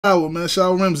Shower, man.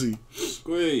 Shower Rimzee.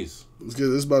 Squeeze. Let's get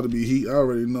this about to be heat. I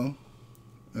already know.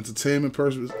 Entertainment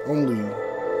purpose only.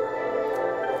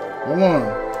 Hold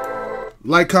on.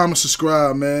 Like, comment,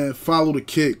 subscribe, man. Follow the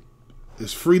kick.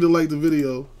 It's free to like the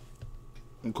video.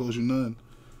 Don't cost you nothing.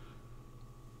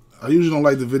 I usually don't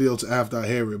like the video till after I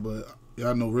hear it, but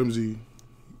y'all know Rimzee,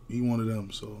 he one of them,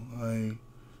 so I ain't,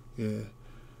 yeah.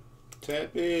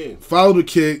 Tap in. Follow the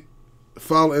kick.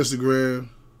 Follow Instagram.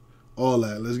 All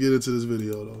that. Let's get into this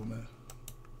video, though, man.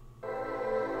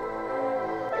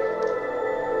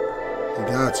 You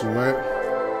got to, right?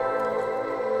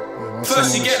 Yeah,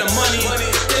 first you get the money,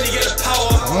 then you get the power,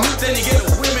 then you get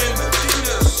the women.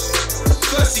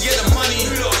 First you get the money,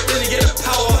 then you get the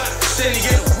power, then you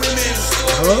get the women.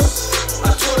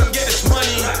 I told them get this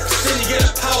money, then you get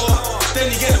the power,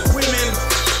 then you get the women.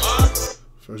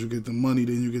 First you get the money,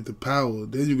 then you get the power,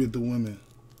 then you get the women.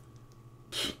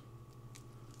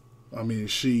 I mean,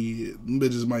 them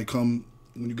bitches might come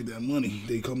when you get that money.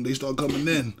 They start coming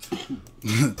in.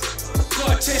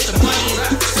 God chase the money,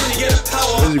 then you get the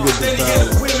power, then you get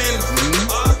the women.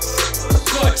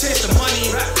 God chase the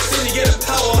money, then you get the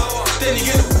power, then you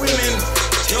get the women.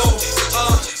 Yo,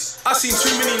 I seen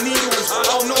too many needles. I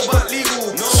don't know about legal.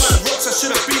 No rocks. I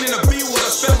should have been in the Beatles.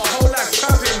 I spent my whole life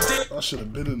trapping dick. I should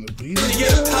have been in the Beatles. Then you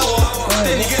get the power,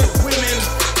 then you get the women.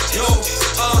 Yo,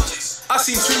 I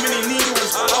seen too many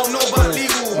needles. I don't know about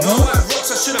legal. No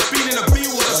rocks. I should have been in the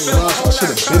Beatles. I spent my whole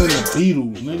life trapping. I should have been in the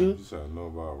Beatles, nigga. You said know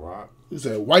about rock? He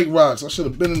said white rocks. I should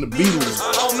have been in the Beatles.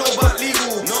 I don't know about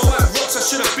legal. No rocks. I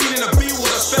should have been in the Beatles.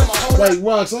 I spent my whole white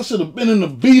rocks. I should have been in the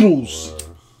Beatles.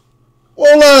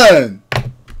 Hold on.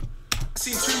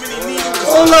 Seen too many needles.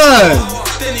 Hold on.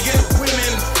 Then you get the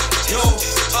women. Yo,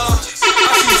 I seen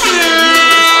too many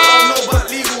needles. I don't know about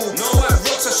legal. No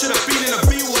rocks. I should have been in the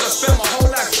Beatles. I spent my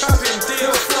whole life trapping.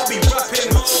 Damn, I'll be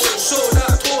rapping. So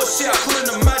that tour shit, I couldn't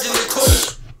imagine it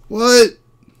could. What?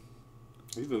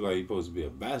 He look like he's supposed to be a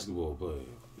basketball player.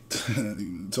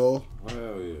 Tall?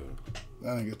 Hell yeah.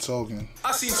 That nigga talking.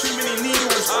 I seen too many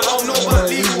needles. I don't know about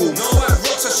legal. No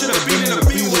rocks. I should have been in the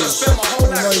Beatles. I spent my whole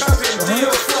life trapping.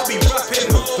 Damn, I'll be rapping.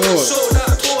 So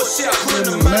that tour shit, I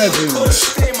couldn't imagine it could.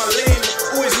 Stay in my lane.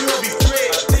 Always knew I'd be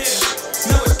great.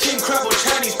 Now it's king crab or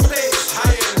Chinese plates.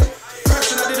 High-end.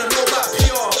 Person I didn't know about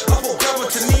PR. I put grab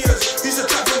on Tanias. These are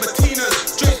trap from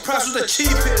Batinas. Drake's price was the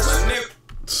cheapest.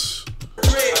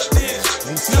 Great.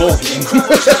 Now it's king crab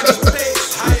or Chinese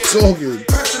plates. High-end.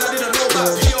 Person I didn't know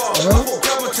about PR. I put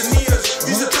grab on Tanias.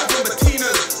 These are trap from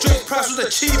Batinas. Drake's price was the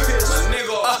cheapest.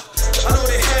 Nigga, I know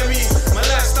they hear me. My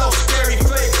lifestyle scary.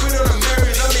 Fake quit on the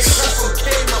Marys. I make crap from K.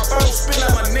 My barrel spin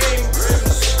like my name.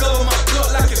 Cover my block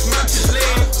like it's matches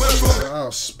lane. Went from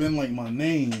I'll spin like my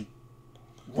name.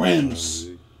 Rims.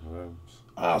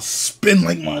 I'll spin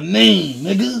like my name,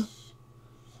 nigga.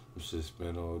 You should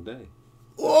spend all day.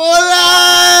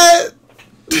 What?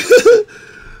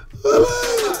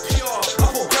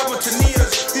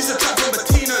 These are trap from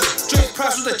Batinas. Drake's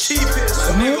price was the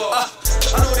cheapest. Nigga,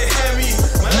 I know they hear me.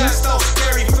 My lifestyle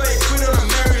scary. Fake quit on the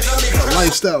Marys. I make crap.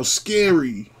 Lifestyle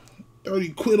scary. 30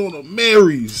 quid on the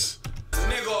Marys.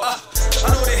 Nigga, I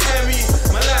know they hear me.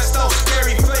 My lifestyle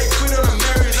scary. Fake quit on the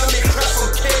Marys. I make crap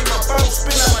from K. My barrel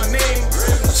spin like my name.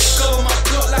 Cover my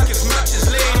block like it's matches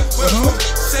lane. Went from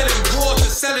selling raw to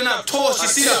selling out tours. You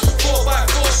see that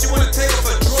 4x4, she wanna take off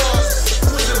her drawers.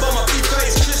 Muslim but my beef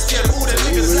is Christian. All the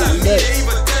niggas like me, they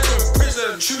even dead or in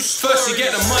prison. First you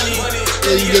get the money,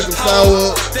 then you get the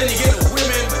power, then you get the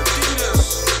women.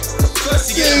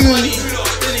 First you get the money,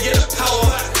 then you get the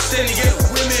power, then you get the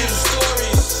women.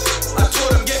 I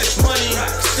told them get this money,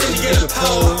 then you get the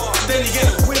power, then you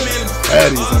get the women.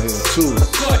 Baddies in here too.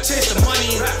 God chase the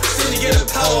money, then you get the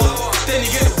power, then you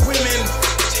get the women.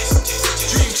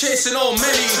 Dream chasing all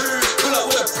many. Pull up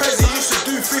with a present, used to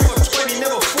do 3 for 20,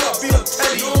 never thought I'd be on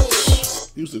telly.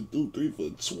 Used to do 3 for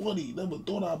 20. Never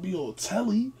thought I'd be on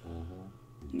telly.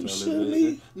 You shitting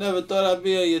me? Never thought I'd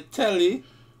be on your telly.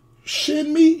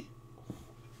 Shitting me?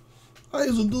 I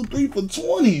used to do 3 for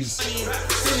 20s.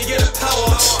 Then you get the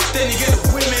power, then you get the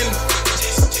women.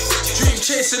 Dream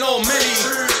chasing all many.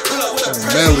 Pull up with a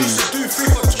present, used to do 3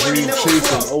 for 20, Dream never chasing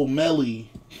thought. O'Malley.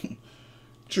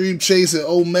 Dream chasing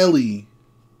O'Malley.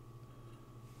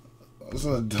 I'm just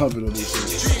gonna dump it on this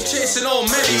shit. Dream chasing all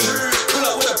many. Pull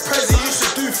up with a present, used to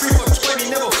do 3 for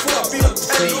 20, never thought I'd be on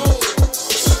telly.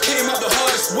 Came up the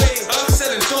hardest way,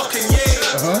 selling dark and yay.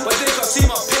 But they got see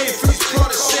my pain for these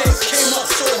product shades. Came up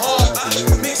so hard,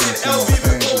 mixing LV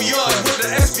with Go Yard with the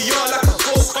SBR like a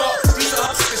ghost car. These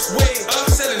are this way,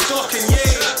 selling dark and yay.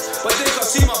 But they got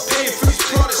see my pain for these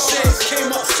product shades.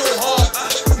 Came up so hard,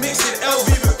 mixing LV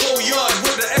with Go Yard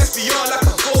with the SBR like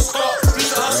a ghost car.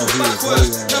 These are hustle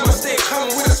backwards. Now I stay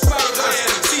coming with a spiral gun.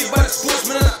 See by the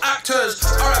sportsmen and the actors.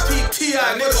 R.I.P.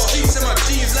 T.I. Nigga streets in my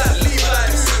jeans like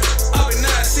Levi's. I've been 9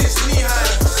 since knee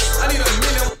high. I need a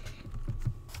million.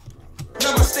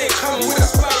 Now I stay coming with a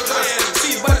spiral gun.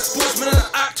 See by the sportsmen and the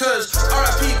actors.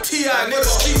 R.I.P. T.I. Nigga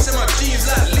streets in my jeans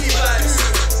like Levi's.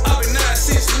 I've been 9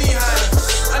 since knee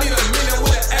high. I need a million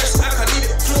with an X. I can need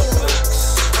it plural.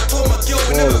 I told my girl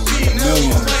we never be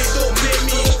now. Money don't make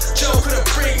me. Jail couldn't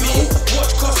break me.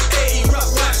 Watch cost 80. Rap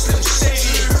white slim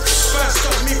shady. Fans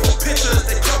stop me for pictures.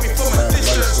 They cut me from a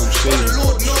distance. But the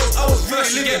Lord knows I was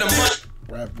really to get the money.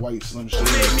 Rap white slim shady.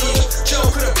 Make me. Jail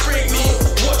couldn't break me.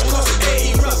 Watch cost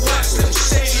 80. Rap white slim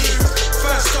shady.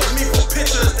 Fans stop me for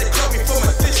pictures. They cut me from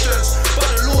a distance.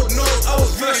 But the Lord knows I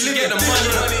was really to get the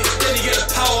money. Then you get the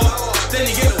power. Then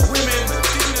you get the women.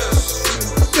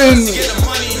 Then you get the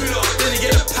money. Then you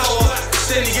get the power.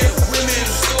 Then you get the women.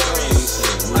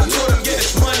 I told them get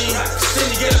this money.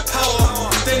 Then you get the power.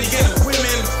 Then you get the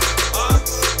women.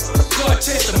 Gotta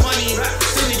chase the money.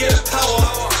 Then you get the power.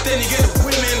 Then you get the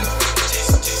women.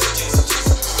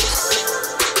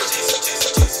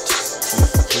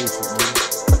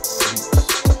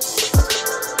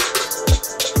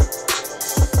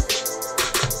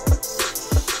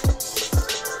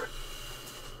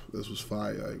 This was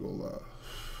fire, I ain't gonna lie.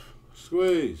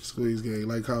 Squeeze gang,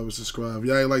 like, comment, subscribe. If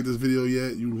y'all ain't like this video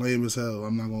yet, you lame as hell.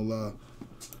 I'm not gonna lie.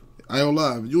 I ain't gonna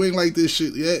lie. If you ain't like this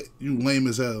shit yet, you lame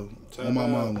as hell. On my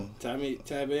mama. Tab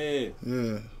in.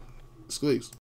 Yeah. Squeeze.